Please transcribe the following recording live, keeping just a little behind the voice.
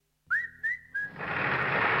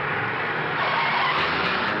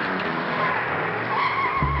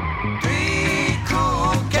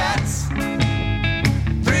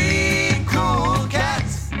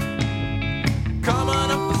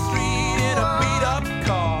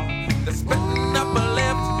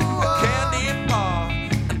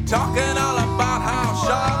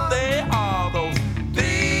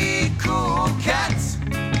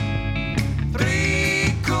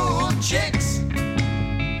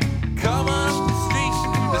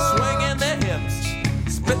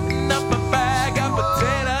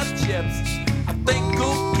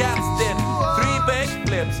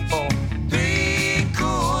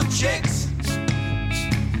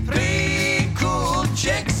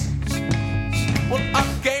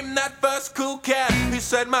first cool cat. He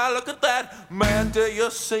said, "Man, look at that. Man, do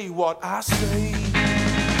you see what I see?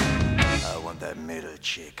 I want that middle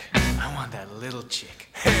chick. I want that little chick.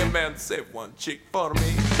 Hey, man, save one chick for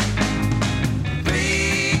me.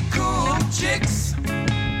 3 cool chicks.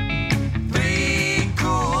 3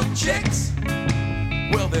 cool chicks.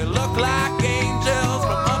 Well, they look like angels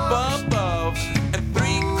from up above. And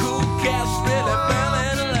 3 cool cats really fell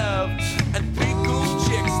in love. And 3 cool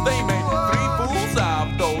chicks, they made 3 fools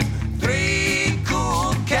of those 3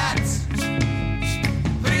 cool cats.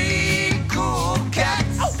 3 cool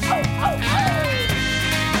cats. Oh, oh, oh, hey!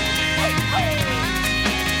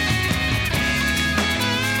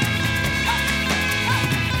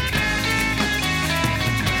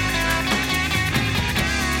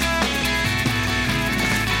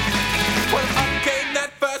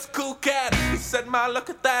 Cool cat, he said, "Man, look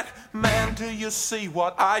at that. Man, do you see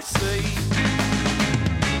what I see?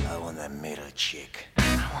 I want that middle chick.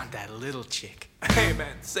 I want that little chick. Hey,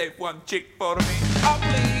 man, save one chick for me. Oh,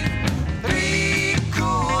 please. 3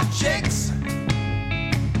 cool chicks.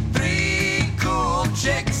 3 cool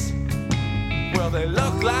chicks. Well, they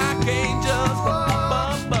look like angels from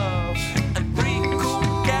up above. And 3 cool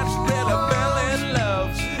cats really fell in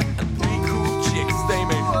love. And 3 cool chicks, they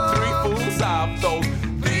made 3 fools of those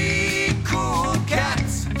cool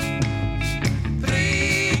cats.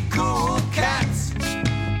 3 cool cats.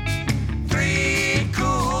 3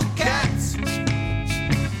 cool cats.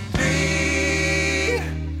 3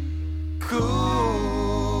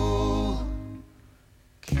 cool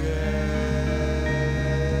cats.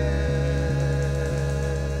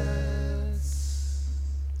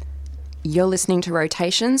 You're listening to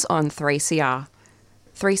Rotations on 3CR.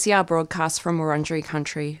 3CR broadcasts from Wurundjeri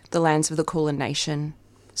country, the lands of the Kulin Nation.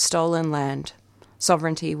 Stolen land.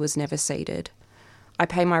 Sovereignty was never ceded. I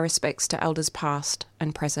pay my respects to elders past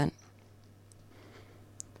and present.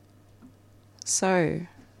 So,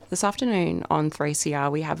 this afternoon on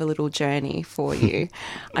 3CR, we have a little journey for you.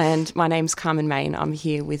 And my name's Carmen Main. I'm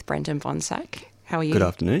here with Brendan Vonsack. How are you? Good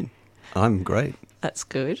afternoon. I'm great. That's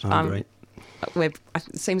good. I'm great. It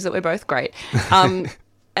seems that we're both great.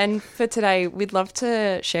 And for today, we'd love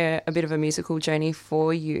to share a bit of a musical journey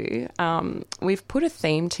for you. We've put a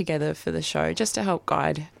theme together for the show just to help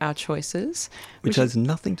guide our choices. Which has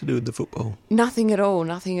nothing to do with the football. Nothing at all,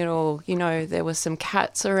 nothing at all. You know, there were some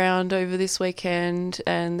cats around over this weekend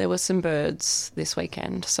and there were some birds this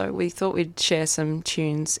weekend. So we thought we'd share some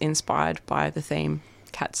tunes inspired by the theme,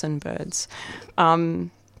 cats and birds.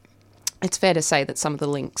 It's fair to say that some of the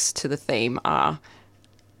links to the theme are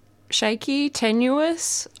shaky,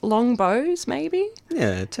 tenuous, long bows, maybe?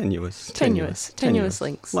 Yeah, tenuous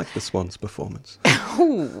links. Like the Swans' performance.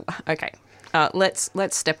 Ooh, okay.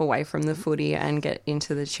 Let's step away from the footy and get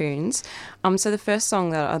into the tunes. So the first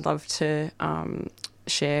song that I'd love to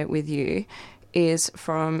share with you is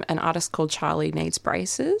from an artist called Charlie Needs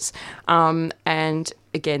Braces. And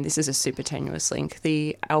again, this is a super tenuous link.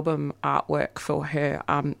 The album artwork for her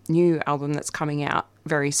new album that's coming out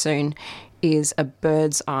very soon is a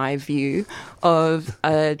bird's eye view of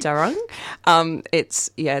a Darung. It's,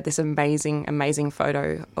 this amazing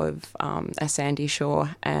photo of a sandy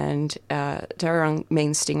shore, and Darung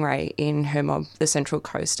means stingray in her mob, the central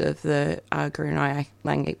coast of the Gurunai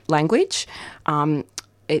language.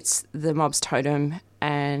 It's the mob's totem,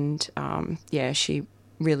 and she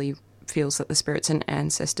really feels that the spirits and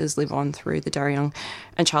ancestors live on through the Darung,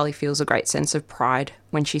 and Charlie feels a great sense of pride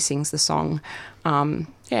when she sings the song.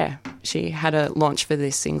 She had a launch for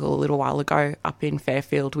this single a little while ago up in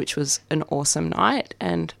Fairfield, which was an awesome night,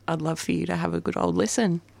 and I'd love for you to have a good old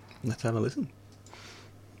listen. Let's have a listen.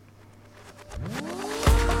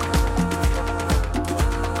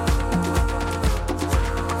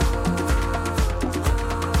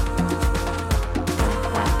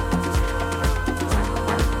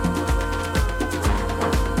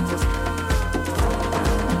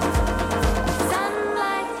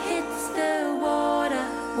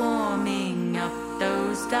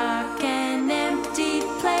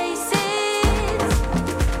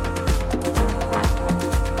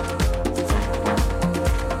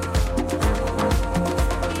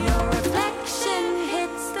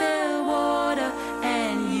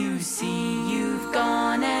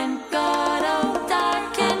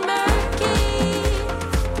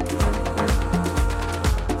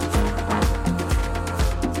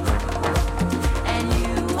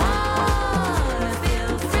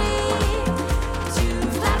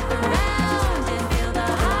 Around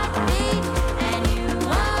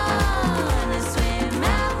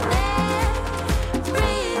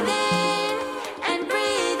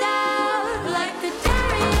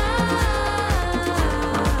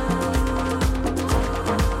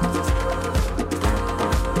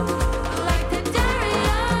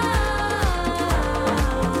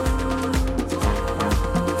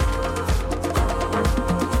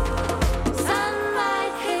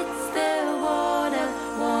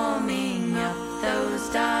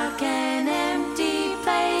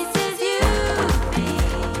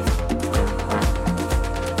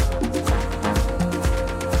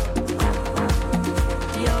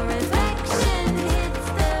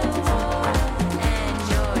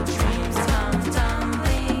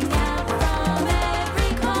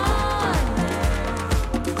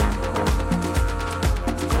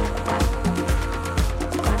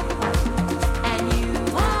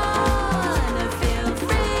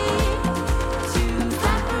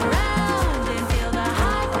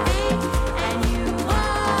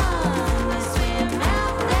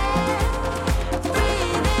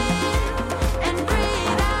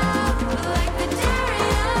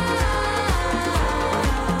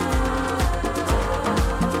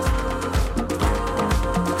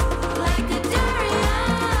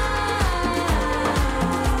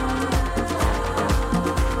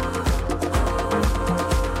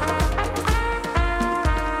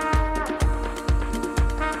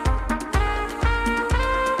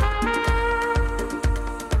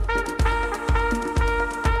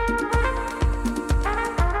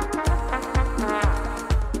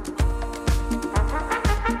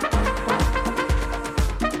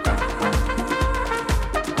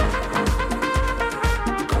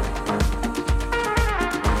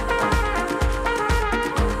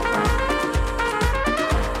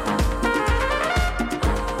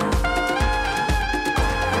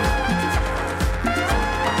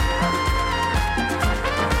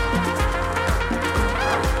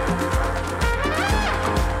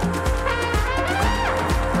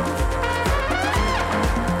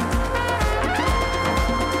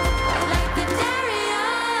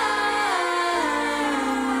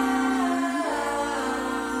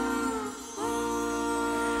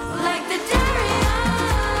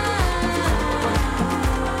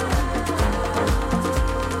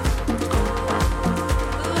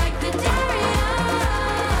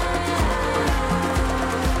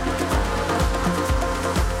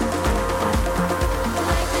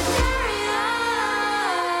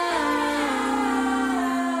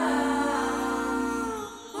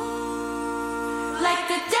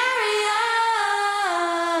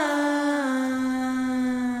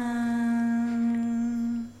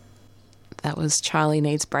was Charlie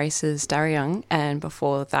Needs Braces, Darry Young, and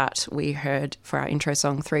before that we heard for our intro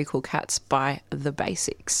song Three Cool Cats by The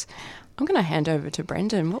Basics. I'm going to hand over to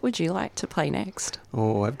Brendan. What would you like to play next?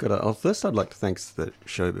 Oh, first I'd like to thank the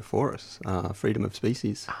show before us, Freedom of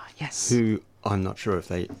Species. Ah, yes. Who, I'm not sure if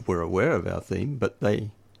they were aware of our theme, but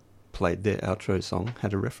they played their outro song,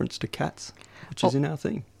 had a reference to cats, which is in our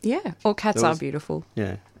theme. Yeah, all cats are beautiful.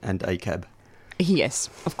 Yeah, and ACAB. Yes,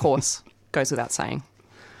 of course. Goes without saying.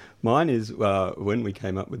 Mine is, when we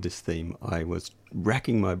came up with this theme, I was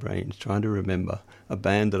racking my brains trying to remember a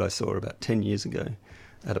band that I saw about 10 years ago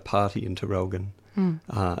at a party in Terrelgan,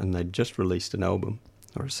 and they'd just released an album,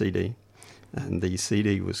 or a CD, and the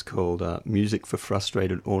CD was called Music for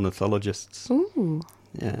Frustrated Ornithologists. Ooh.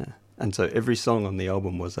 Yeah, and so every song on the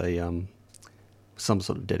album was a some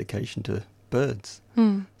sort of dedication to birds.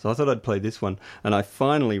 So I thought I'd play this one, and I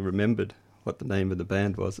finally remembered what the name of the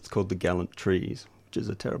band was. It's called The Gallant Trees, which is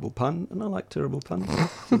a terrible pun, and I like terrible puns.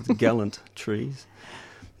 So it's Gallant Trees.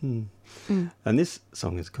 And this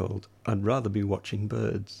song is called I'd Rather Be Watching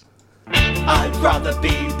Birds. I'd rather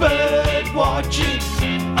be bird watching.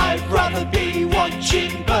 I'd rather be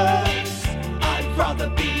watching birds. I'd rather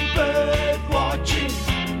be bird watching.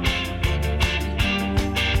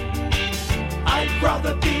 I'd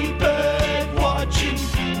rather be bird watching.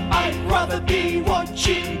 I'd rather be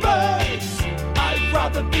watching birds. I'd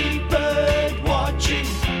rather be bird watching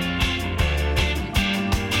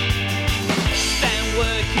than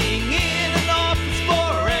working in an office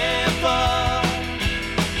forever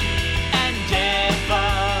and ever,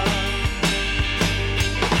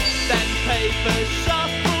 than paper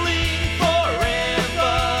shuffling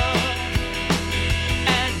forever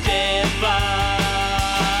and ever.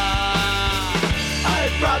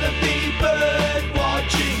 I'd rather be bird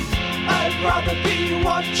watching. I'd rather be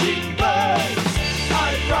watching birds.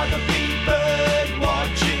 I'd rather be bird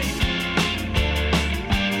watching.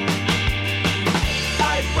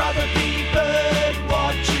 I'd rather be bird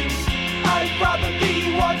watching. I'd rather be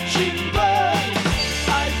watching birds.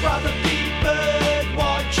 I'd rather be bird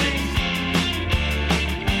watching.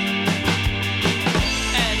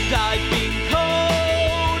 And I've been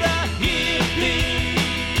called a hippie,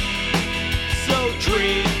 so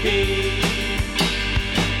trippy.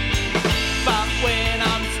 But when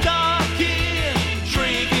I'm stuck in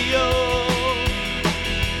trivial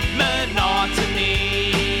monotony,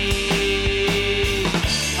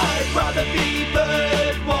 I'd rather be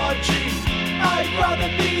bird watching. I'd rather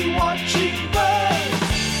be watching birds.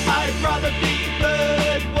 I'd rather be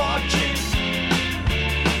bird watching.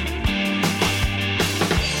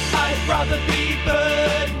 I'd rather be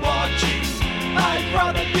bird watching. I'd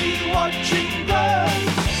rather be watching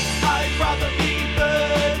birds. I'd rather be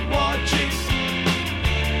bird watching.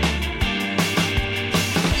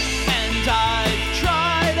 And I've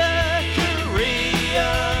tried a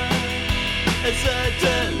career as a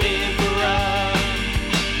deliverer,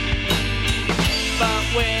 but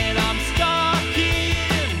when I'm stuck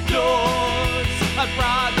indoors, I'd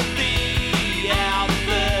rather be out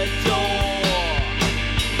the door.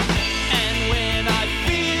 And when I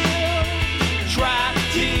feel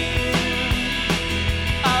trapped in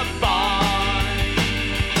a barn,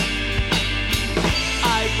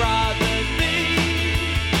 I'd rather be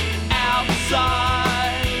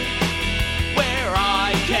outside where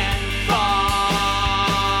I can find.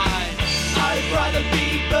 I'd rather be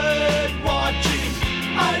bird watching.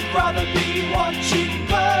 I'd rather be watching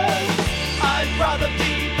birds. I'd rather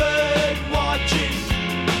be bird watching.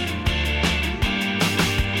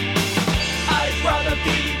 I'd rather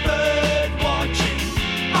be bird watching.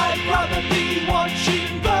 I'd rather be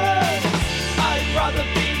watching birds. I'd rather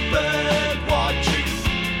be bird watching.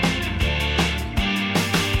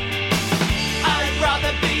 I'd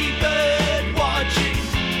rather be bird watching.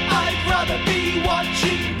 I'd rather be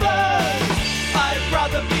watching birds. I'd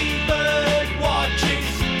rather be bird watching.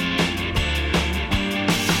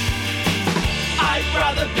 I'd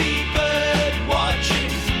rather be bird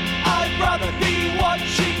watching. I'd rather be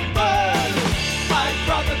watching birds. I'd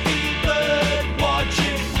rather be bird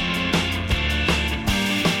watching.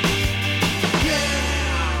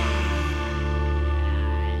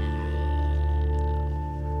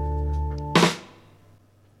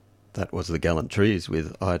 That was The Gallant Trees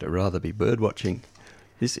with I'd Rather Be Birdwatching.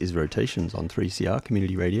 This is Rotations on 3CR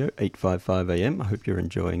Community Radio, 855 AM. I hope you're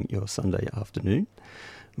enjoying your Sunday afternoon.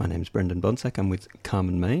 My name's Brendan Bonsack. I'm with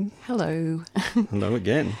Carmen Main. Hello. Hello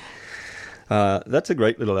again. That's a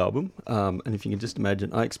great little album. And if you can just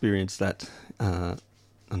imagine, I experienced that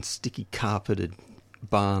on sticky carpeted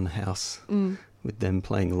barn house with them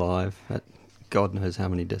playing live at God knows how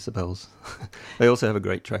many decibels. They also have a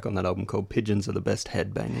great track on that album called Pigeons Are the Best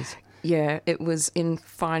Headbangers. Yeah, it was in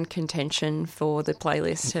fine contention for the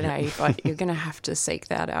playlist today, but you're going to have to seek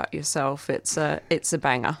that out yourself. It's a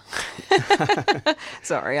banger.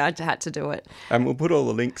 Sorry, I had to do it. And we'll put all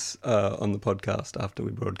the links on the podcast after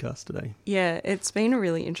we broadcast today. Yeah, it's been a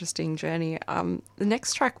really interesting journey. The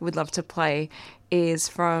next track we'd love to play is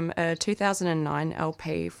from a 2009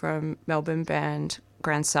 LP from Melbourne band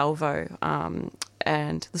Gran Salvo,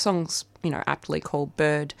 and the song's, aptly called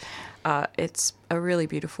Bird. It's a really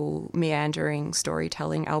beautiful, meandering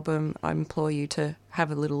storytelling album. I implore you to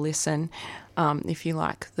have a little listen if you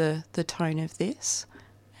like the tone of this.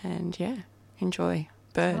 And yeah, enjoy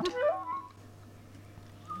Bird.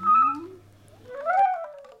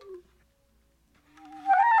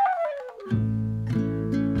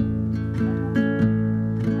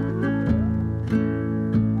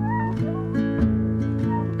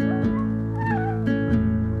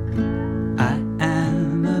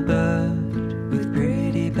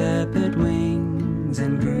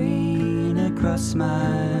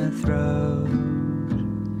 My throat,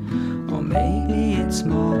 or maybe it's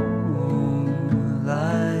more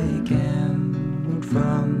like emerald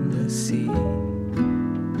from the sea,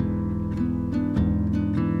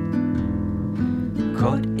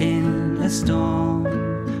 caught in a storm,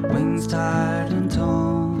 wings tied and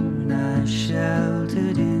torn. I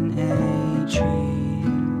sheltered in a tree,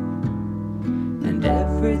 and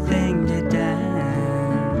everything did dance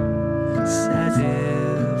as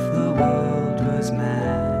if the world was mad.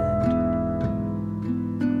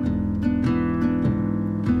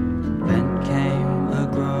 Then came a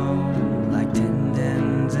groan, like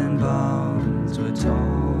tendons and bones were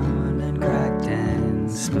torn and cracked and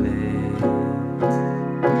split.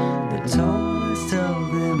 The tallest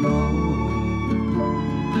of them all,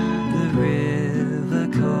 the river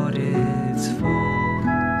caught its fall.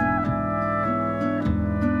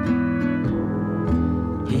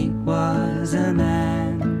 He was a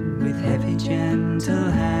man with heavy, gentle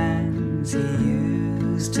hands. He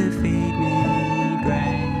used to feed me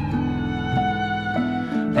grain,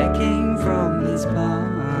 begging from his palm.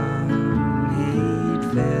 He'd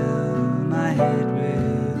fill my head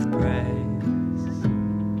with praise.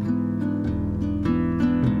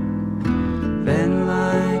 Then,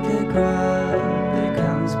 like a crowd that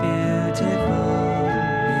comes beautiful,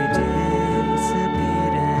 he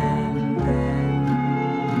disappeared and then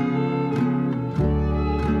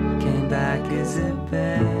came back as a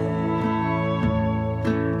bear.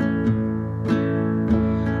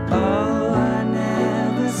 Oh, I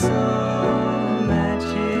never saw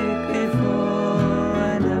magic before.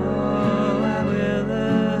 I know I will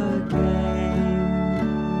again,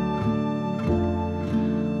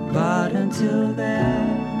 but until then,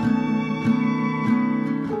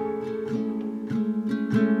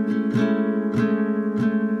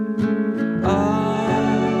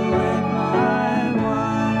 I'll wait my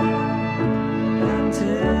while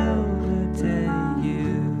until the day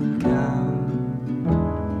you come.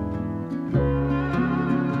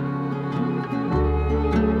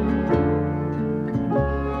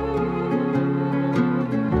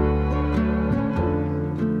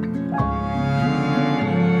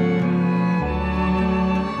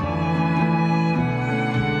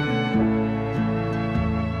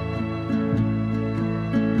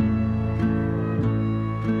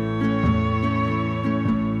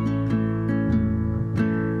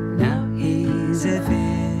 Now he's a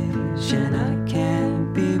fish and I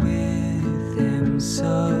can't be with him,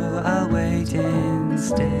 so I'll wait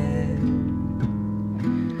instead.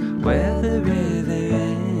 Where the river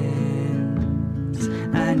ends,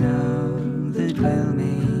 I know that we'll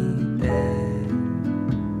meet there.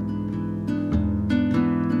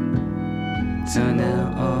 So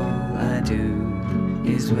now all I do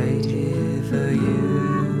is wait here for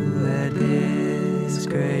you at this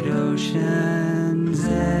great ocean's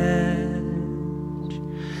edge.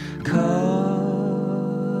 'Cause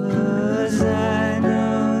I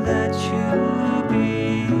know that you'll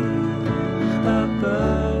be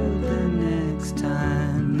above the next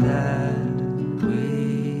time that we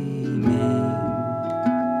meet.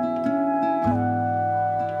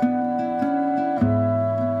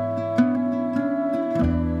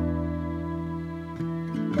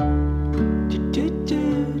 Do do do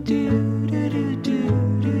do do do do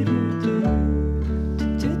do do.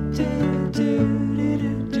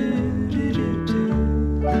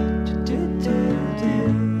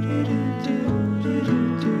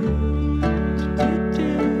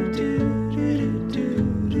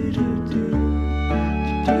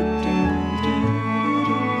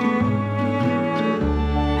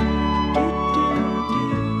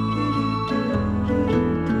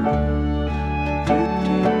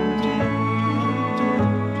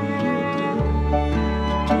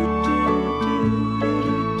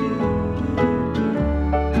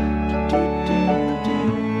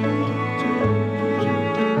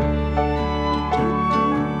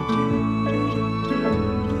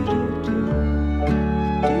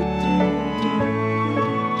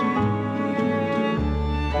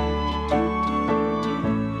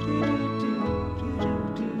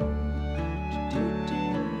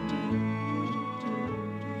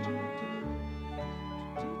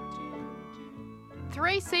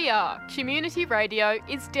 3CR Community Radio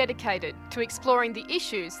is dedicated to exploring the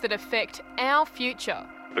issues that affect our future.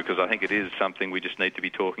 Because I think it is something we just need to be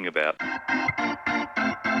talking about.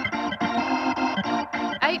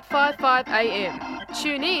 855 AM.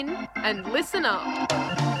 Tune in and listen up.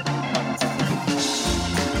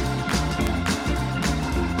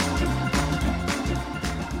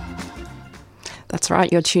 That's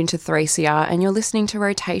right, you're tuned to 3CR and you're listening to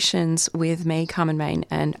Rotations with me, Carmen Main,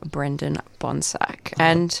 and Brendan Bonsack.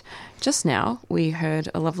 And just now we heard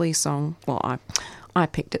a lovely song. Well, I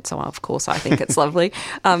picked it, so of course I think it's lovely.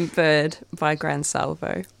 Bird by Gran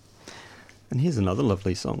Salvo. And here's another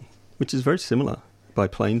lovely song, which is very similar, by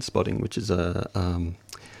Plane Spotting, which is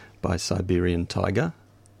by Siberian Tiger.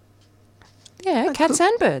 Yeah, cats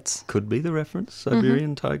and birds. Could be the reference,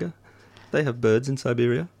 Siberian Tiger. They have birds in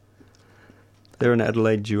Siberia. They're an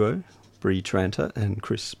Adelaide duo, Bree Tranter and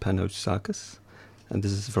Chris Panosakis, and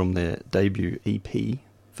this is from their debut EP,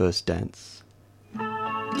 First Dance.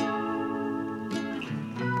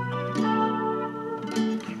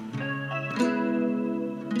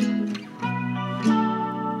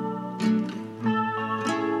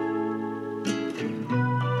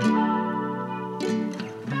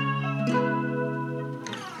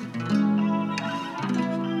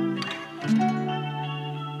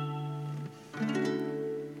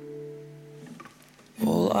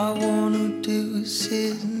 All I wanna do is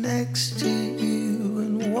sit next to you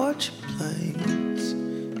and watch planes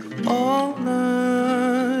all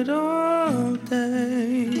night, all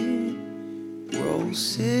day. Roll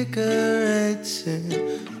cigarettes and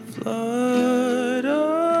float away.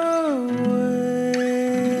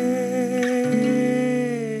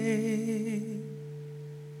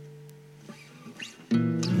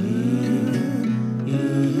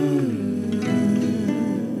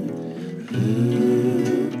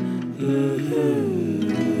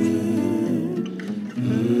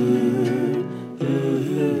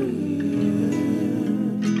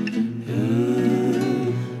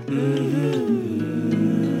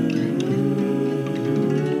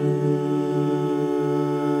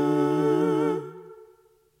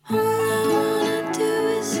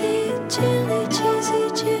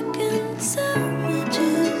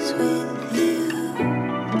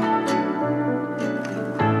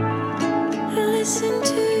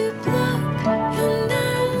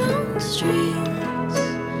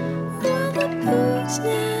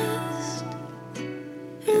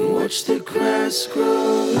 Watch the grass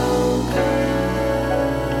grow longer.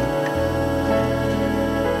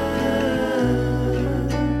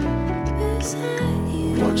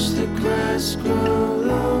 Watch the grass grow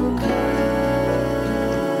longer.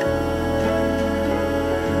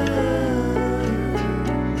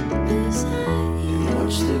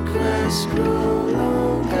 Watch the grass grow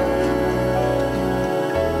longer.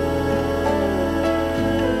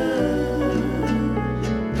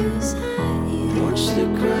 Watch the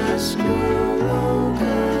grass grow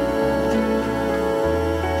longer.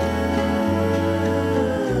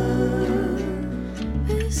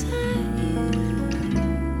 Beside you.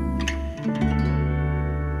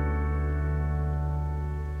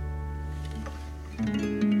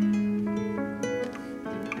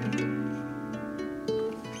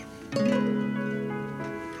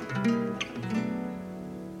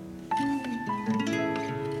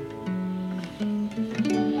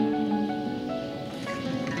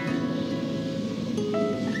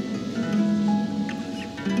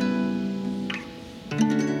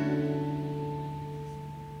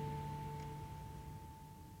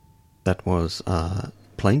 That was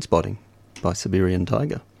Plane Spotting by Siberian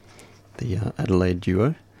Tiger, the Adelaide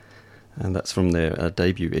duo, and that's from their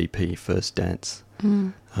debut EP, First Dance.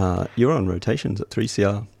 You're on Rotations at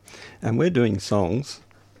 3CR, and we're doing songs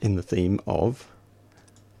in the theme of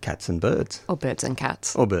cats and birds. Or birds and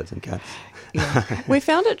cats. Or birds and cats. Yeah. We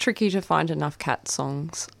found it tricky to find enough cat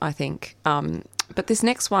songs, I think. But this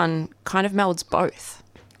next one kind of melds both,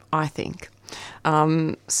 I think.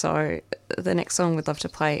 So the next song we'd love to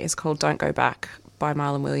play is called Don't Go Back by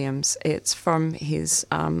Marlon Williams. It's from his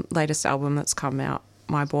latest album that's come out,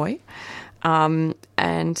 My Boy. And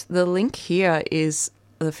the link here is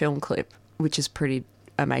the film clip, which is pretty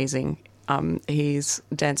amazing. He's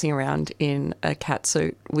dancing around in a cat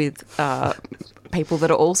suit with people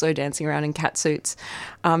that are also dancing around in cat suits.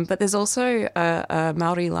 But there's also a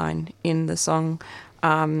Maori line in the song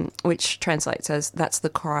which translates as, that's the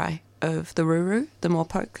cry of the ruru, the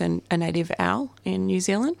mopoke, a native owl in New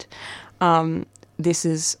Zealand. This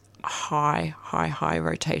is high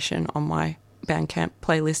rotation on my Bandcamp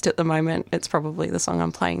playlist at the moment. It's probably the song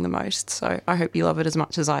I'm playing the most, so I hope you love it as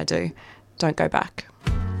much as I do. Don't go back.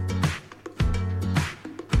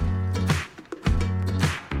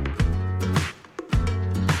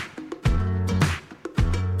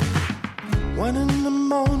 1 in the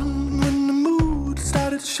morning when the mood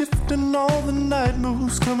started shifting, all the night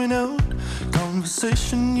moves coming out.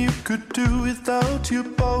 Conversation you could do without your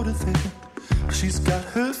border there. She's got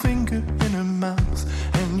her finger in her mouth,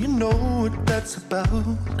 and you know what that's about.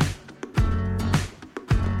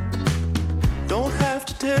 Don't have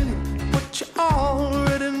to tell you what you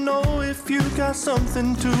already know. If you got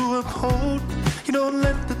something to uphold, you don't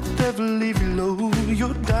let the devil leave you low.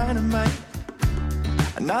 You're dynamite,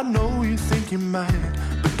 and I know you think you might,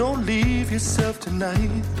 but don't leave yourself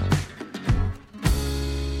tonight.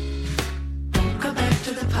 Don't go back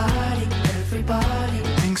to the party, everybody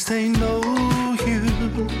thinks they know you.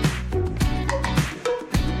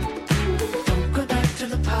 Don't go back to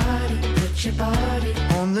the party, put your body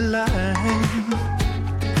on the line.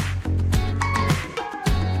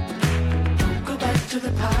 Don't go back to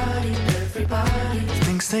the party, everybody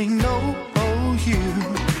thinks they know you.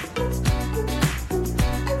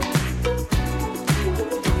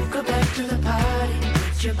 Don't go back to the party,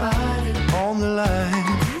 put your body on the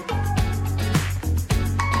line.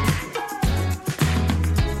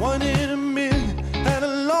 1 in a million and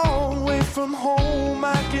a long way from home.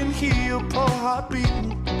 I can hear your poor heart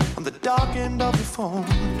beating on the dark end of the phone.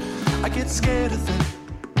 I get scared of that.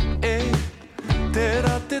 Eh,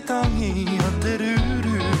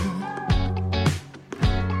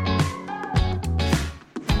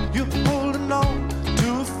 you're holding on to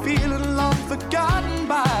a feeling long forgotten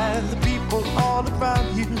by the people all around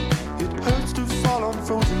you. It hurts to fall on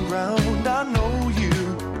frozen ground. I know you,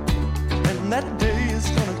 and that day is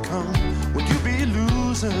gonna come when you be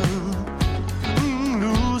losing,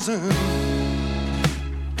 losing.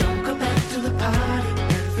 Don't go back to the party,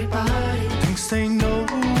 everybody thinks they know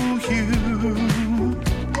you.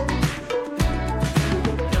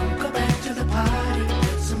 Don't go back to the party,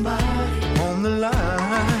 put somebody on the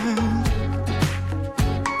line.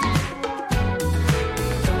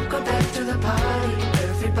 Don't go back to the party,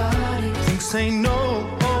 everybody thinks they know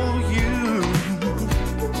you.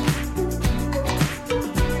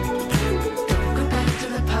 Don't go back to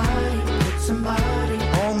the party, put somebody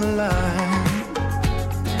on the line.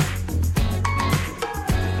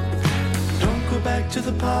 Don't go back to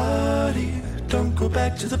the party. Don't go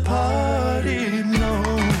back to the party, no.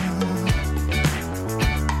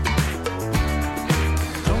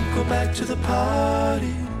 Don't go back to the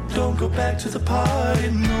party. Don't go back to the party,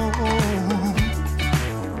 no.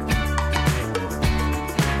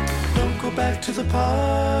 Don't go back to the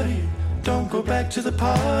party. Don't go back to the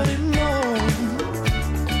party, no.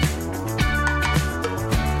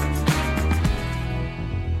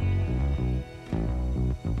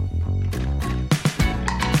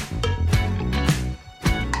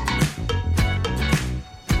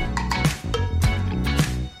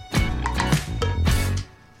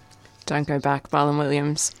 Don't Go Back, Marlon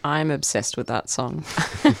Williams. I'm obsessed with that song.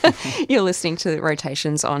 You're listening to the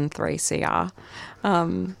Rotations on 3CR.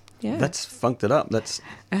 Yeah, that's funked it up. That's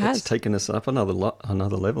taken us up another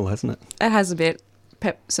level, hasn't it? It has a bit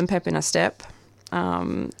some pep in a step.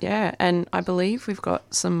 Yeah, and I believe we've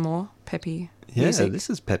got some more peppy music. Yeah, this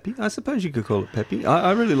is peppy. I suppose you could call it peppy.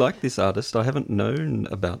 I really like this artist. I haven't known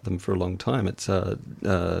about them for a long time. It's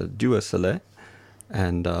Dua Saleh,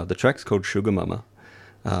 and the track's called Sugar Mama.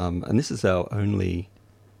 And this is our only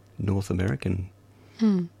North American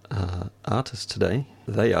artist today.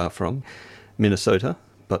 They are from Minnesota,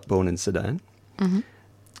 but born in Sudan. Mm-hmm.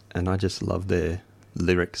 And I just love their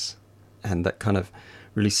lyrics and that kind of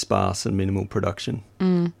really sparse and minimal production.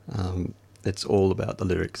 It's all about the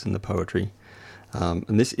lyrics and the poetry.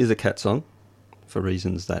 And this is a cat song for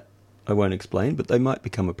reasons that I won't explain, but they might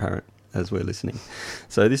become apparent as we're listening.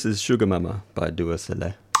 So this is Sugar Mama by Dua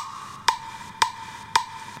Saleh.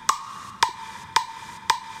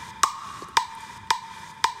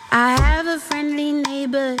 I have a friendly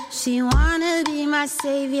neighbor, she wanna be my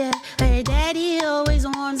savior. Her daddy always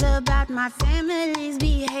warns about my family's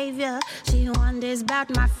behavior. She wonders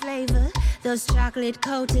about my flavor, those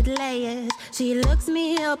chocolate-coated layers. She looks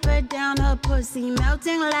me up or down, her pussy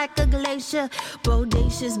melting like a glacier.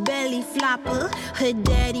 Bodacious belly flopper, her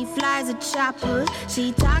daddy flies a chopper.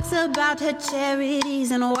 She talks about her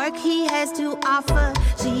charities and work he has to offer.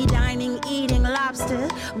 She dining, eating lobster,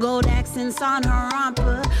 gold accents on her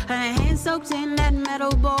romper. Her hands soaked in that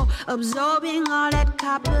metal bowl, absorbing all that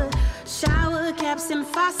copper. Shower caps and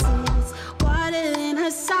faucets, water in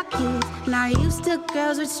her socket. Not used to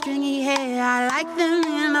girls with stringy hair, I like them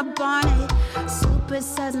in a bonnet. Super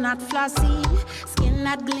suds, not flossy, skin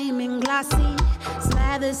not gleaming glossy.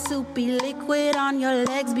 Slather soupy liquid on your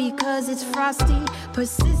legs because it's frosty.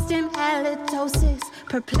 Persistent halitosis,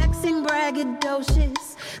 perplexing,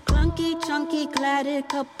 braggadocious, clunky, chunky, cladded,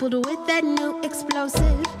 coupled with that new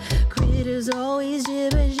explosive. Critters always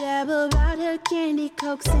jibber jabber about her candy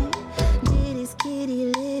coaxing. Did his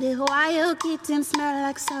kitty little wild kitten smell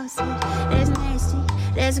like sausage? That's nasty,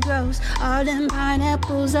 that's gross. All them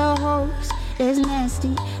pineapples are hoes. That's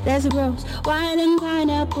nasty, that's gross. Why them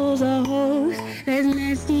pineapples are hoes? That's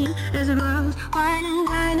nasty, that's gross. Why them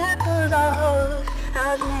pineapples are hoes?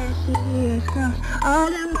 That's nasty, that's gross.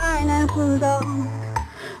 All them pineapples are hoes.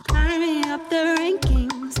 Climbing up the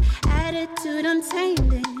rankings, attitude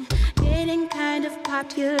untamed, getting kind of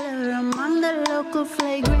popular among the local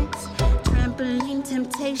flagrants. Trampoline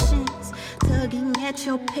temptations, tugging at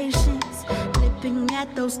your patience, flipping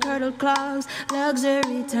at those turtle claws,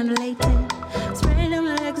 luxury turned latent. Spread them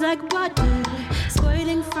legs like butter,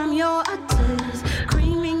 squirting from your udders,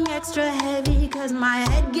 creaming extra heavy, cause my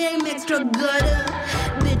head game extra gutter.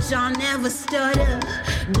 Bitch, I'll never stutter,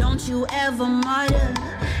 don't you ever mutter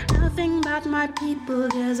nothing about my people,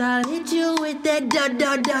 cause I'll hit you with that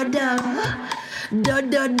da-da-da-da,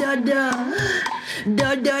 da-da-da-da,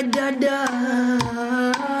 da-da-da-da.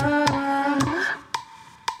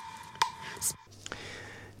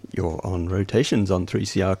 You're on Rotations on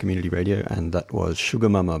 3CR Community Radio, and that was Sugar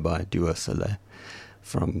Mama by Dua Saleh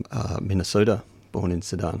from Minnesota, born in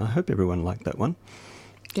Sudan. I hope everyone liked that one.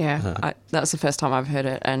 Yeah, that's the first time I've heard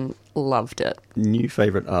it and loved it. New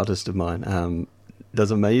favourite artist of mine. Does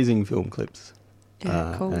amazing film clips.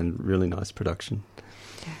 Cool. And really nice production.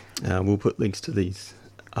 Yeah. We'll put links to these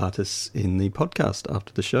artists in the podcast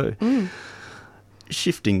after the show.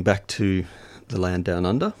 Shifting back to the land down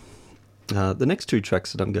under. The next two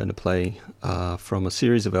tracks that I'm going to play are from a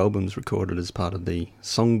series of albums recorded as part of the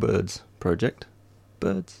Songbirds project.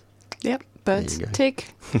 Birds? Yep, birds.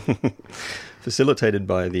 Tick. Facilitated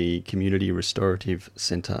by the Community Restorative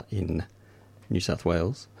Centre in New South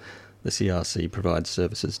Wales. The CRC provides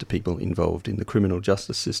services to people involved in the criminal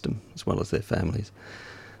justice system, as well as their families.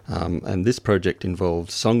 And this project involved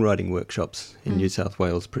songwriting workshops in New South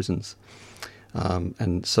Wales prisons.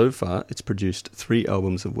 And so far, it's produced 3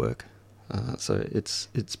 albums of work. So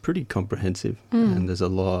it's pretty comprehensive, and there's a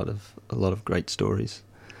lot of great stories.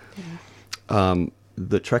 Yeah.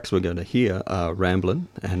 The tracks we're going to hear are Ramblin'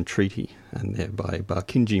 and Treaty, and they're by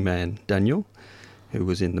Barkinji man Daniel, who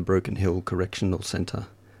was in the Broken Hill Correctional Centre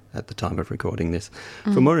at the time of recording this.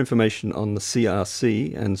 For more information on the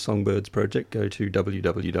CRC and Songbirds project, go to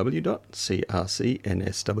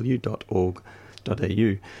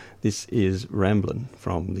www.crcnsw.org.au. This is Ramblin'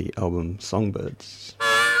 from the album Songbirds.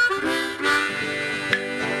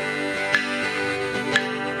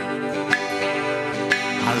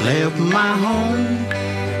 I left my home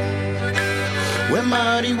where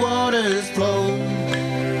muddy waters flow,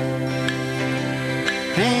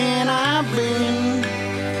 and I've been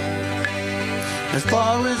as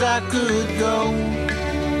far as I could go.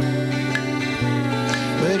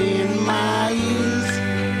 But in my ears,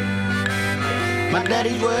 my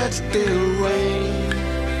daddy's words still ring.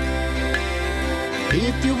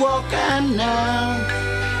 If you walk out now,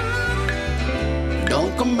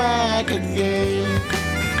 don't come back again.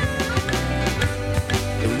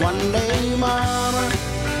 And one day, Mama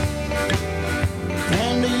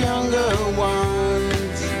and the younger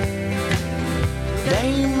ones,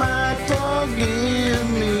 they might forgive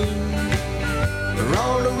me for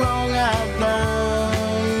all the wrong I've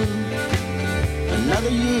done.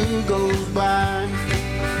 Another year goes by,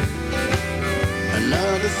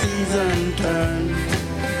 another season turns,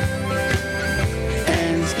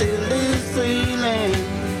 and still this feeling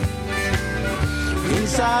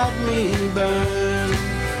inside me burns.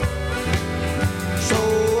 So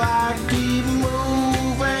I keep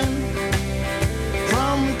moving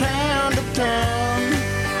from town to town,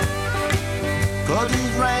 'cause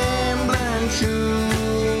these rambling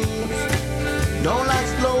shoes don't like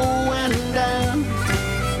slowing down.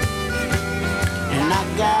 And I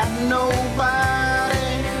got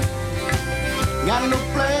nobody, got no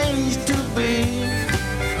place to be.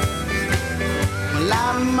 Well, I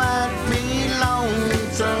might be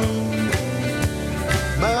lonesome,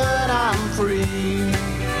 but I'm free.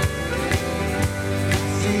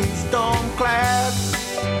 See storm clouds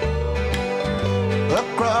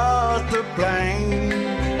across the plain,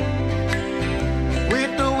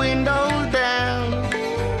 with the windows down,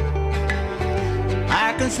 I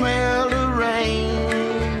can smell the rain.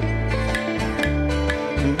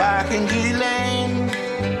 Back in G-Lane,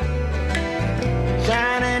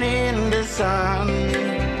 shining in the sun,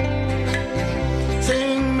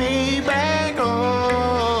 sing me back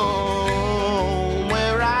home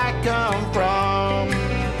where I come from.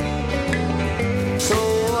 So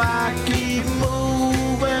I keep moving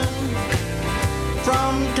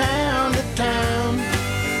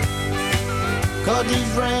 'cause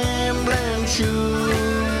these rambling shoes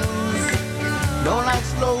don't like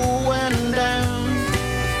slowing down.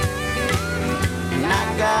 And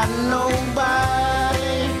I got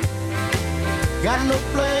nobody, got no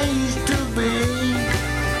place to be.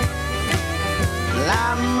 Well,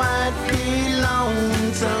 I might be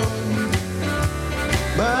lonesome,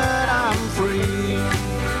 but I'm free.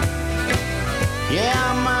 Yeah,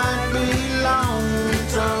 I might be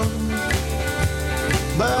lonesome,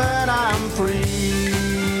 but I'm free.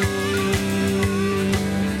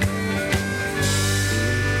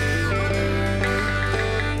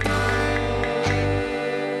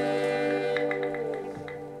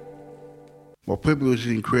 Well, people is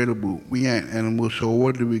incredible. We ain't animals, so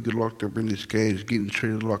why do we get locked up in this cage, getting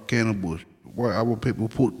treated like cannibals? Why other people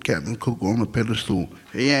put Captain Cook on a pedestal?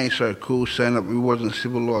 He ain't so cool, saying that we wasn't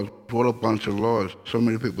civilized. What a bunch of lies. So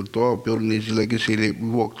many people died building this legacy that we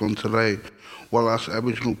walked on today, while us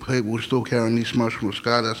Aboriginal people still carrying this emotional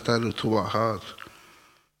scar that's tailored to our hearts.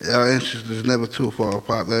 Our ancestors never too far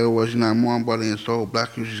apart. They always, mind, body and soul.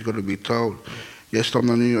 Black history's got to be told. Yes, I'm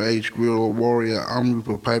the new age guerrilla warrior. I'm with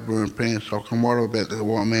a paper and pen, so I can write about the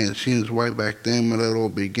white man's sins way back then when it all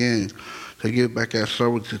began. To give back our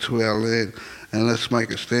sovereignty to our land, and let's make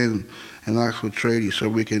a stand and ask for treaty so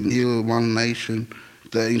we can heal one nation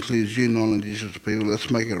that includes you non-Indigenous people. Let's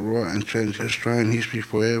make it right and change Australian history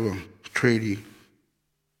forever. Treaty.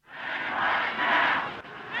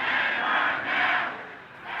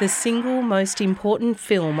 The single most important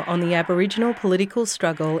film on the Aboriginal political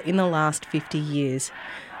struggle in the last 50 years.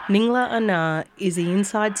 Ningla Anar is the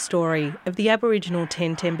inside story of the Aboriginal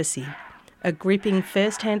Tent Embassy, a gripping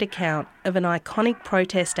first-hand account of an iconic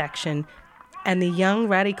protest action and the young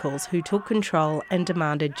radicals who took control and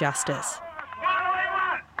demanded justice.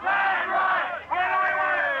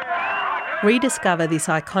 Rediscover this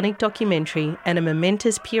iconic documentary and a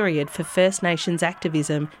momentous period for First Nations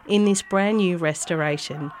activism in this brand new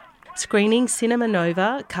restoration. Screening Cinema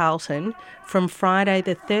Nova, Carlton, from Friday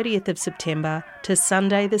the 30th of September to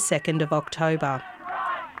Sunday the 2nd of October.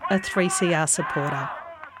 A 3CR supporter.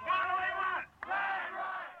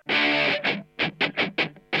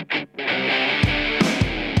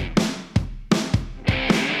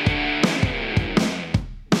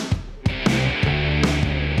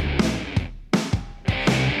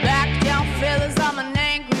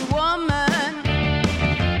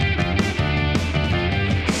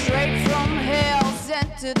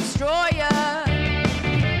 To destroy ya.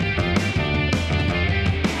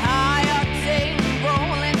 High octane,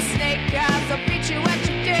 rolling snake eyes. I'll beat you at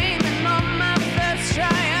your game, and on my first try,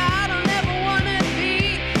 I don't ever wanna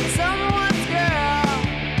be someone's girl.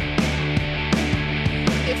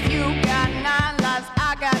 If you got 9 lives,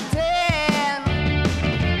 I got 10.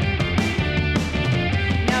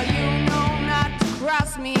 Now you know not to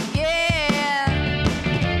cross me again.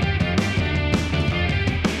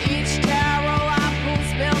 Each tarot I pull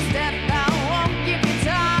spells death out.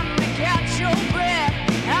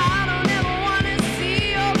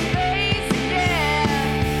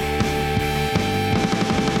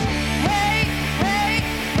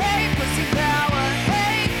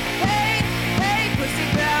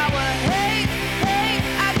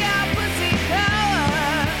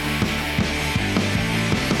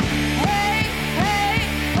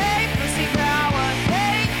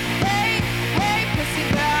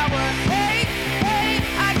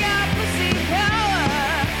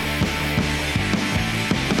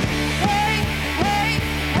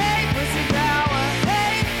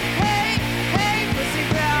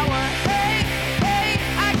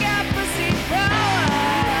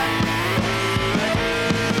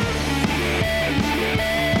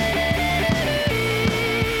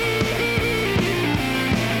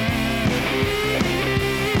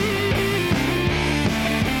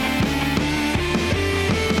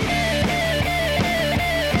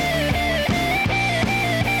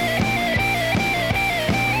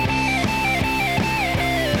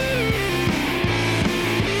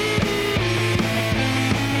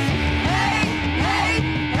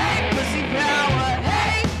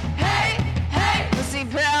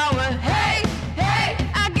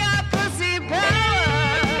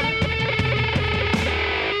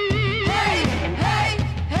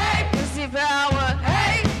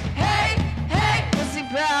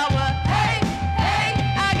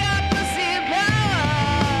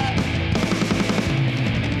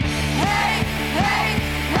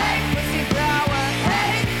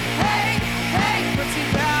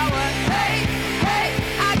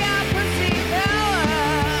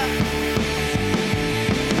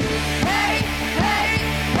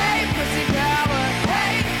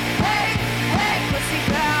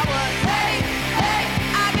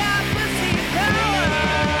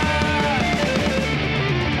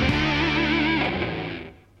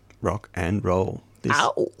 rock and roll.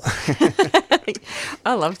 Ow!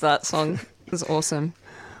 I loved that song. It was awesome.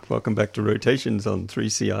 Welcome back to Rotations on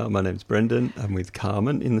 3CR. My name's Brendan. I'm with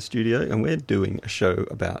Carmen in the studio, and we're doing a show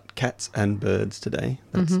about cats and birds today.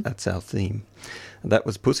 That's our theme. And that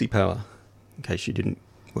was Pussy Power, in case you didn't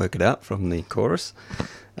work it out from the chorus.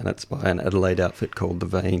 And that's by an Adelaide outfit called The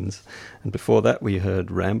Veins. And before that, we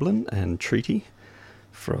heard Ramblin' and Treaty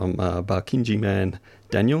from Barkinji man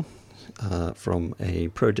Daniel from a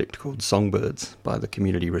project called Songbirds by the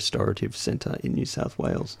Community Restorative Centre in New South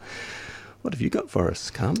Wales. What have you got for us,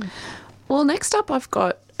 Carmen? Well, next up I've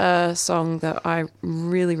got a song that I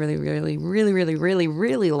really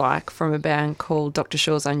like from a band called Dr.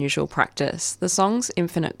 Shaw's Unusual Practice. The song's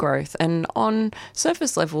Infinite Growth, and on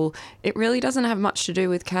surface level, it really doesn't have much to do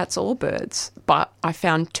with cats or birds, but I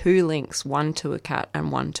found two links, one to a cat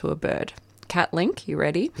and one to a bird. Cat link, you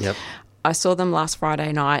ready? Yep. I saw them last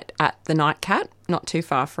Friday night at the Night Cat, not too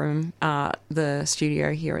far from the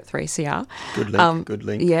studio here at 3CR. Good link, good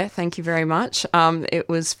link. Yeah, thank you very much. It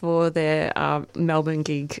was for their Melbourne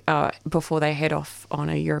gig before they head off on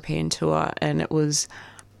a European tour, and it was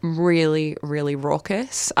really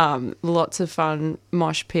raucous. Lots of fun,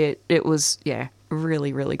 mosh pit. It was,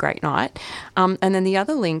 really great night. And then the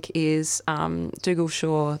other link is Dougal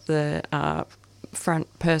Shaw, the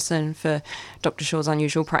front person for Dr. Shaw's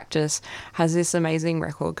Unusual Practice, has this amazing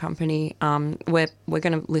record company. We're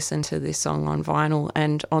going to listen to this song on vinyl,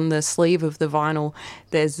 and on the sleeve of the vinyl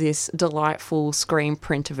there's this delightful screen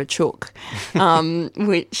print of a chook,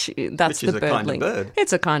 which that's which the is bird a kind link. of bird.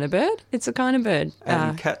 It's a kind of bird. It's a kind of bird.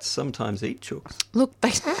 And cats sometimes eat chooks. Look,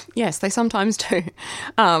 yes, they sometimes do.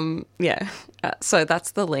 So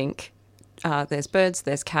that's the link. There's birds,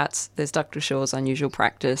 there's cats, there's Dr. Shaw's Unusual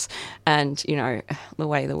Practice, and, you know, the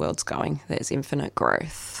way the world's going, there's infinite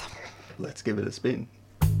growth. Let's give it a spin.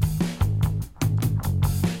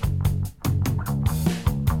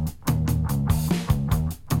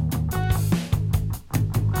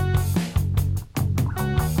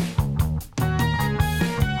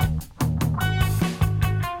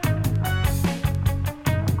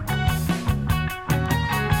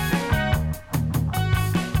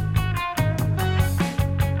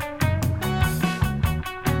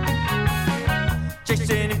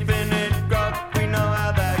 Chasing infinite growth, we know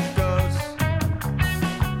how that goes.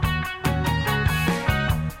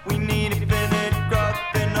 We need infinite growth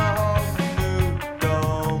in a whole new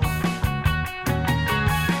dome.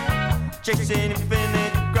 Chasing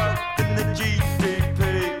infinite growth in the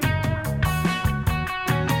GDP.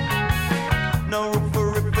 No room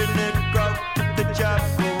for infinite growth with the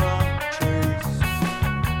chaperone trees.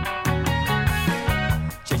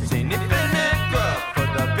 Chasing infinite growth for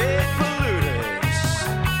the big polluters.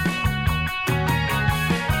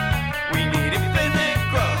 We need infinite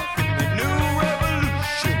growth in the new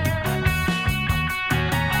revolution.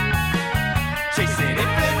 Chasing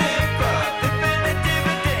infinite growth, infinite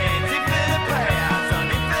dividends, infinite payouts on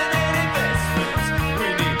infinite investments. We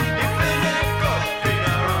need infinite growth in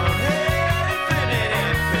our own head, infinite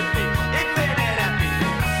empathy, infinite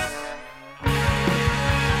happiness.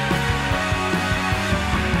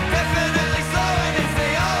 Definitely slowing is the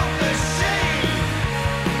old machine.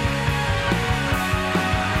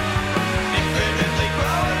 Infinitely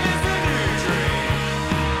growing is the new dream.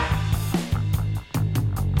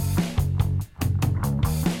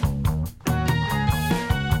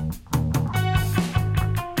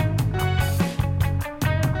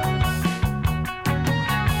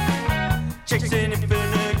 Chasing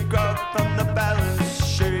infinite growth on the balance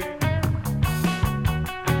sheet.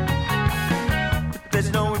 But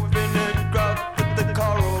there's no infinite growth with the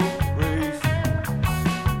coral reef.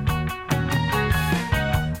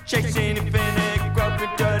 Chasing infinite growth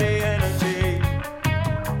with dirty energy.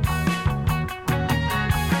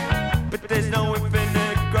 But there's no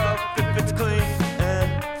infinite growth if it's clean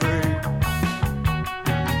and free.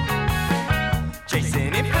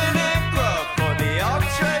 Chasing infinite growth for the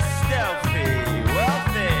ultra stealthy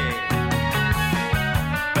wealthy.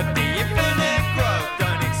 But the infinite growth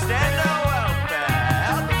don't extend our welfare.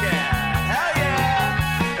 Healthcare, hell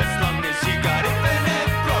yeah. As long as you got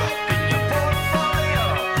infinite growth in your portfolio,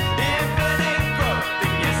 it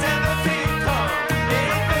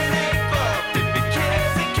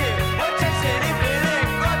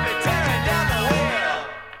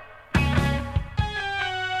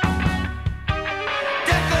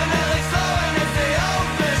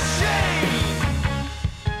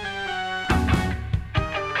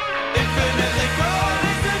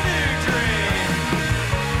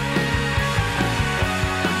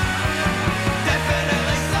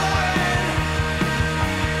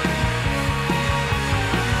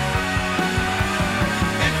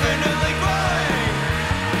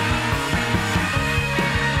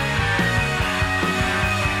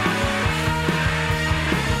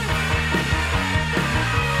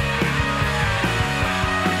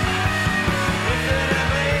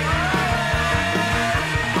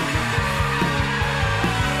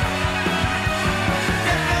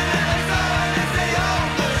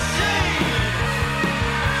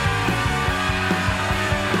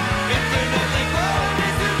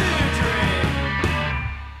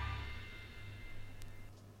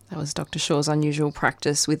is Dr. Shaw's Unusual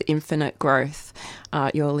Practice with Infinite Growth.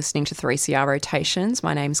 You're listening to 3CR Rotations.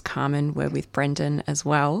 My name's Carmen. We're with Brendan as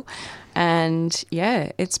well. And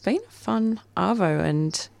yeah, it's been a fun Arvo,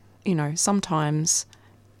 and, you know, sometimes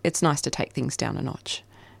it's nice to take things down a notch.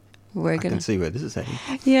 I can see where this is heading.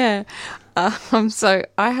 Yeah. So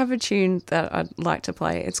I have a tune that I'd like to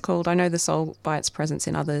play. It's called I Know the Soul by Its Presence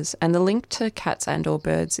in Others. And the link to Cats and or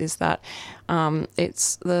Birds is that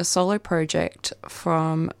it's the solo project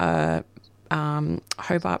from a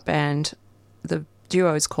Hobart band. The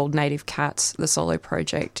duo is called Native Cats. The solo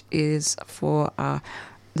project is for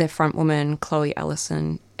their front woman, Chloe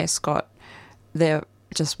Ellison Escott. They're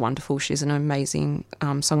just wonderful. She's an amazing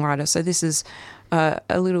songwriter. So this is a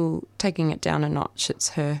little taking it down a notch. It's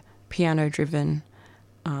her piano-driven,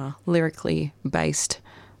 lyrically based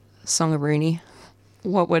song-a-rooney.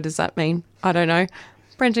 What word does that mean? I don't know.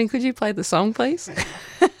 Brendan, could you play the song, please?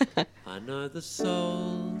 I know the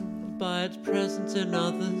soul by its presence in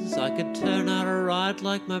others. I could turn out a ride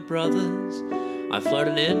like my brothers. I float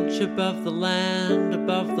an inch above the land,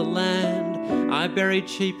 above the land. I bury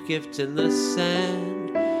cheap gifts in the sand.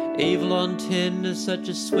 Evil on tin is such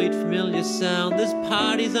a sweet familiar sound. This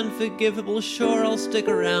party's unforgivable, sure I'll stick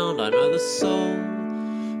around. I know the soul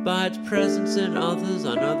by its presence in others.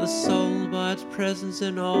 I know the soul by its presence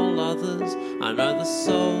in all others. I know the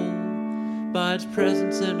soul by its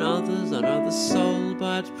presence in others. I know the soul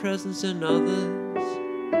by its presence in others.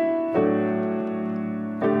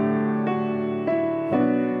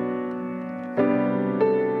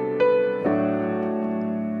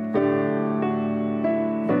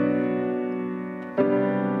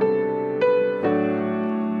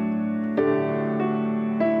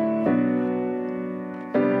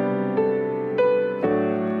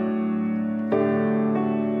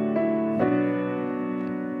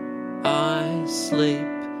 Sleep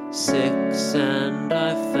 6 and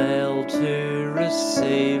I fail to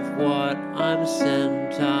receive what I'm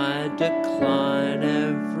sent. I decline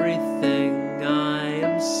everything I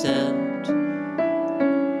am sent.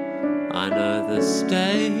 I know the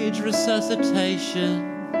stage resuscitations.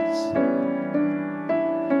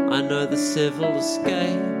 I know the civil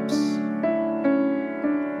escapes.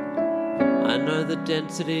 I know the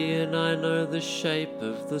density and I know the shape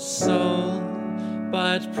of the soul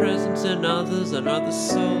by its presence in others. I know the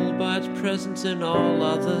soul by its presence in all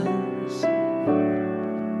others.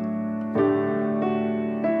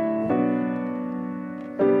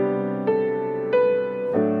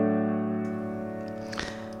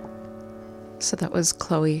 So that was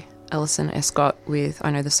Chloe Ellison Escott with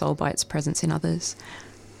I Know the Soul by Its Presence in Others.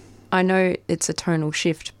 I know it's a tonal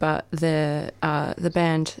shift, but the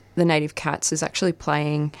band, the Native Cats, is actually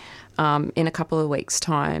playing in a couple of weeks'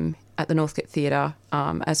 time at the Northcote Theatre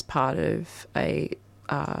as part of a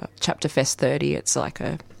Chapter Fest 30. It's like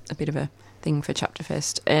a bit of a thing for Chapter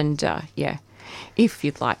Fest. And yeah, if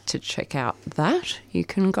you'd like to check out that, you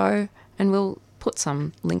can go, and we'll put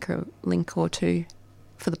some link or two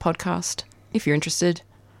for the podcast if you're interested.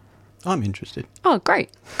 I'm interested. Oh, great.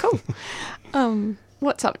 Cool.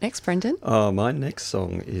 What's up next, Brendan? My next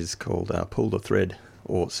song is called Pull the Thread,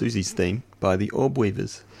 or Susie's Theme, by the Orb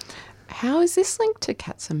Weavers. How is this linked to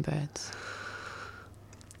Cats and Birds?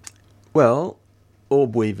 Well,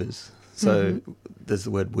 Orb Weavers. So there's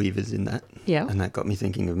the word weavers in that. Yeah. And that got me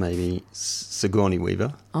thinking of maybe Sigourney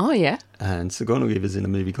Weaver. Oh, yeah. And Sigourney Weaver's in a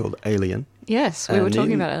movie called Alien. Yes, we were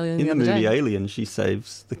talking about Alien the other day. In the movie Alien, she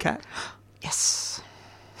saves the cat. Yes.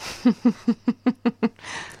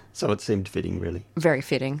 So it seemed fitting, really. Very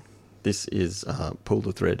fitting. This is Pull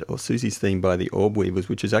the Thread, or Susie's Theme, by the Orb Weavers,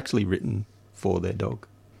 which is actually written for their dog.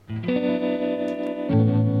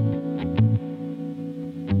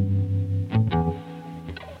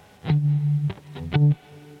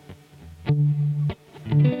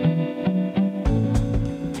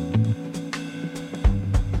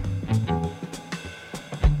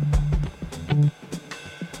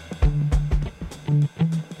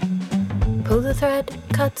 Pull the thread,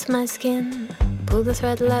 cuts my skin. Pull the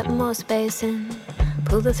thread, let more space in.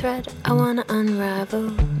 Pull the thread, I wanna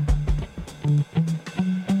unravel.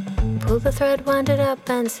 Pull the thread, wind it up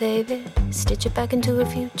and save it. Stitch it back into a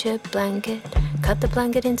future blanket. Cut the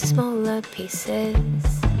blanket into smaller pieces.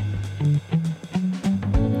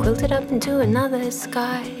 Quilt it up into another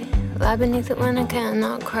sky. Lie beneath it when I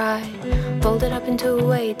cannot cry. Fold it up into a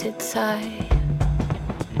weighted sigh.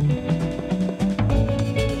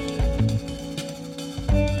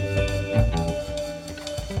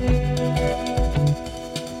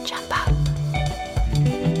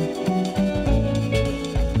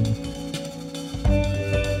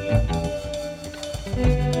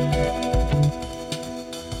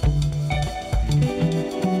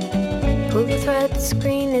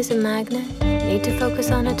 is a magnet. Need to focus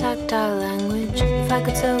on a tactile language. If I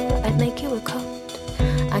could sew, I'd make you a coat.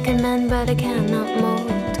 I can mend, but I cannot mold.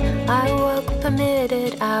 I work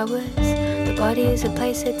permitted hours. The body is a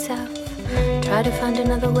place itself. Try to find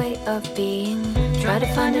another way of being. Try to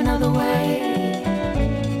find another way.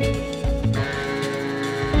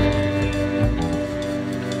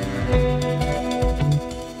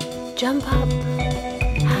 Jump up,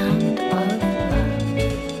 hand of love.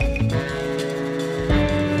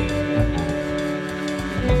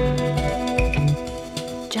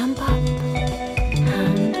 Jump up,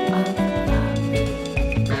 hand of love.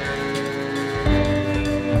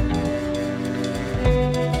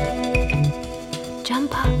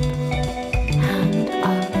 Jump up, hand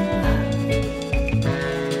of love.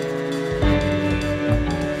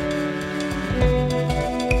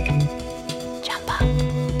 Jump up.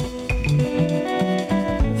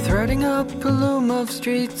 Threading up a loom of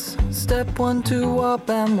streets. Step 1, 2 up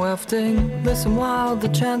and wafting. Listen while the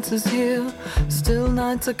chance is here. Still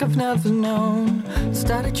nights like I've never known.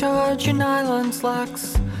 Static charge your nylon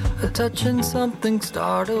slacks. A touch and something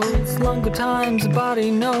startles. Longer times the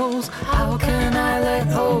body knows. How can I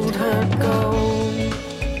let old hurt go?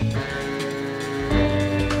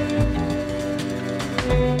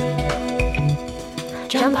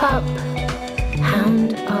 Jump up,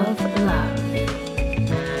 hound of love.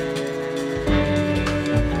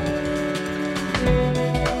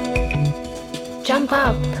 Jump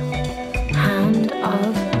up, hound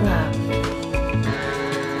of love.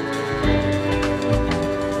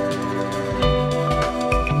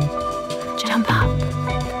 Jump up,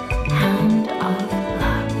 hound of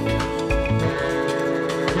love.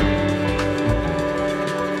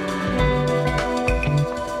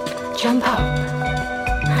 Jump up,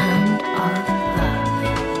 hound of love.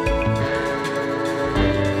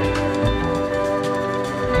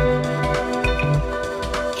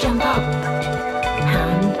 Jump up,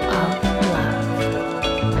 hound of love.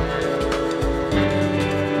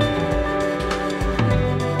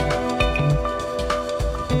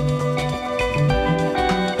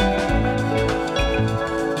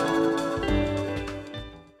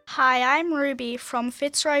 Hi, I'm Ruby from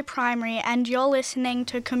Fitzroy Primary and you're listening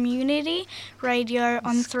to Community Radio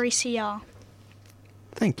on 3CR.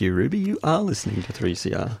 Thank you, Ruby. You are listening to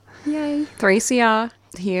 3CR. Yay. 3CR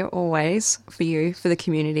here always for you, for the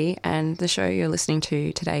community, and the show you're listening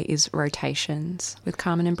to today is Rotations with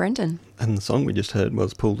Carmen and Brendan. And the song we just heard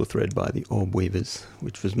was Pull the Thread by the Orb Weavers,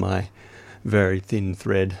 which was my very thin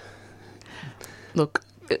thread. Look,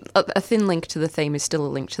 a thin link to the theme is still a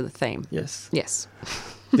link to the theme. Yes. Yes.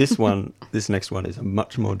 This next one is a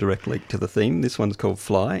much more direct link to the theme. This one's called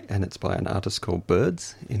Fly, and it's by an artist called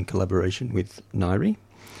Birds in collaboration with Nairi.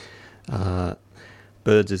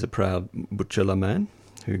 Birds is a proud Butchulla man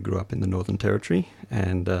who grew up in the Northern Territory,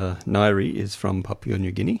 and Nairi is from Papua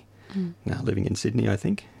New Guinea, now living in Sydney, I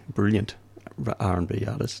think. Brilliant R&B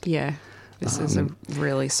artist. Yeah, this is a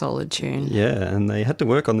really solid tune. Yeah, and they had to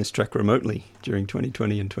work on this track remotely during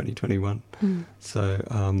 2020 and 2021.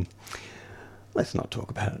 So let's not talk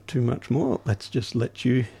about it too much more. Let's just let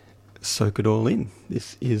you soak it all in.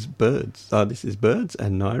 This is Birds. This is Birds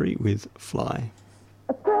and Nairi with Fly.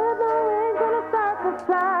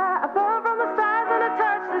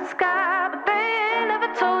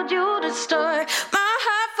 Story. My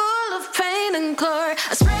heart full of pain and glory.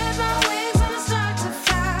 I spread my wings and I start to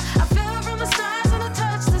fly. I fell from the stars and I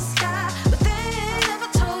touched the sky. But they ain't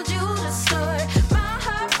never told you the story. My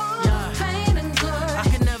heart full of pain and glory. I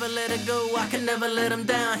can never let it go, I can never let them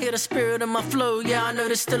down. Hear the spirit of my flow, yeah, I know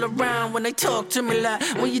they're still around. When they talk to me like,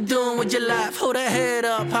 what you doing with your life? Hold that head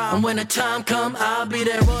up high. And when the time come, I'll be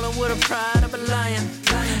there rolling with a pride of a lion.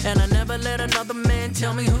 And I never let another man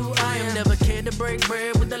tell me who I am. Never cared to break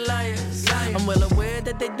bread with the liars. I'm well aware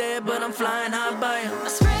that they dead, but I'm flying high by them. I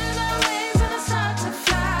spread my wings and I start to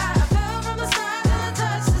fly. I fell from the stars and I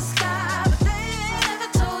touched the sky. But they ain't never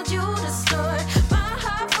told you the story. My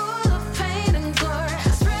heart full of pain and glory.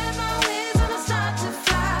 I spread my wings and I start to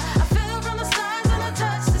fly. I fell from the stars and I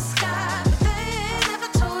touched the sky. But they ain't never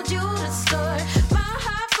told you the story. My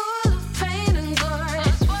heart full of pain and glory.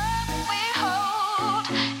 It's what we hold.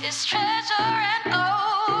 It's treasure and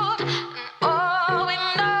gold. And all we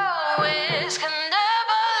know is can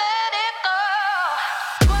never let it go.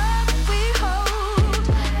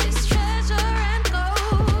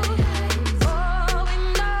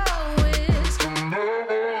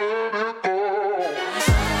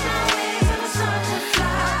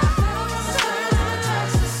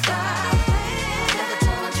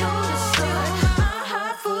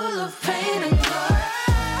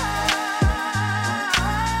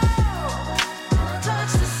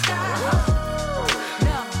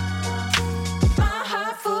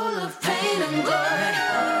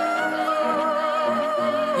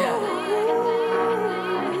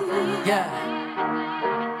 Yeah.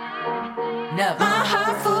 Never. My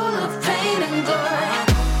heart full of pain and glory.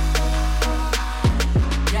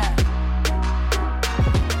 Yeah.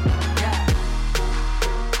 Yeah.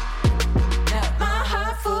 Yeah. My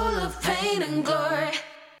heart full of pain and glory.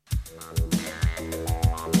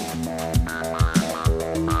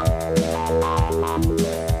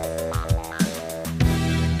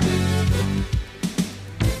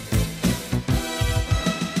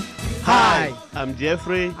 Hi, I'm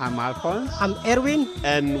Jeffrey. I'm Alphonse. I'm Erwin.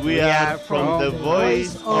 And we are from the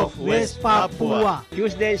Voice of West Papua.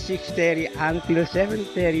 Tuesday 6:30 until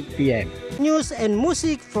 7:30 p.m. News and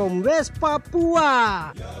music from West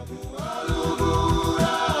Papua.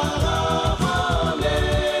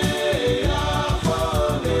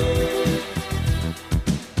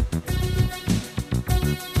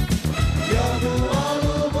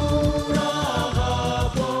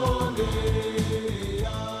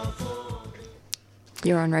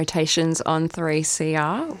 You're on Rotations on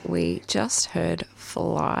 3CR. We just heard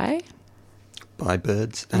Fly by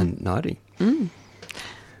Birds and Nighty.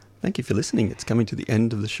 Thank you for listening. It's coming to the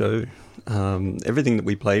end of the show. Everything that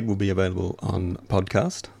we played will be available on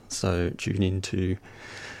podcast, so tune in to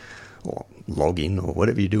or log in or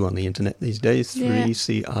whatever you do on the internet these days,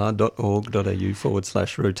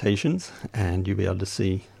 3cr.org.au/rotations, and you'll be able to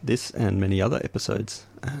see this and many other episodes,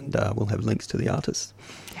 and we'll have links to the artists.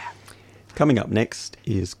 Coming up next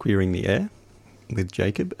is Queering the Air with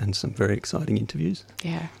Jacob and some very exciting interviews.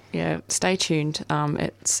 Yeah. Stay tuned.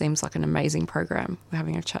 It seems like an amazing program. We're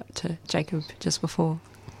having a chat to Jacob just before.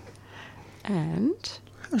 And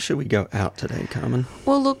how should we go out today, Carmen?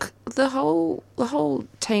 Well, look, the whole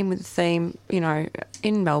team with the theme, you know,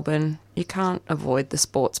 in Melbourne, you can't avoid the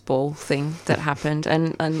sports ball thing that happened.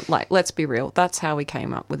 And like, let's be real, that's how we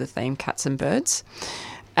came up with the theme, Cats and Birds.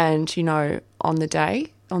 And, you know, on the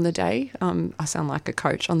day, I sound like a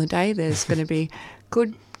coach. On the day, there's going to be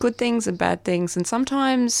good things and bad things, and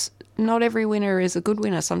sometimes not every winner is a good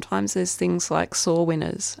winner. Sometimes there's things like sore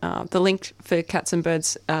winners. The link for Cats and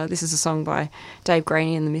Birds, this is a song by Dave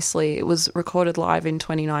Graney and the Missley. It was recorded live in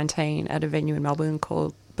 2019 at a venue in Melbourne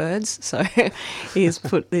called Birds, so he's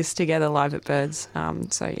put this together live at Birds.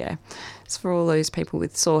 So yeah, it's for all those people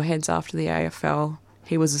with sore heads after the AFL.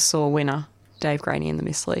 He was a sore winner, Dave Graney and the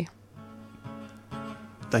Missley.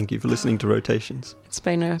 Thank you for listening to Rotations. It's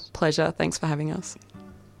been a pleasure. Thanks for having us.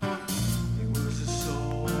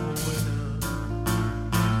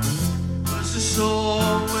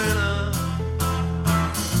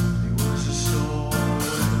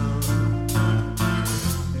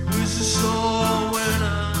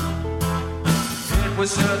 It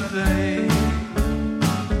was a thing.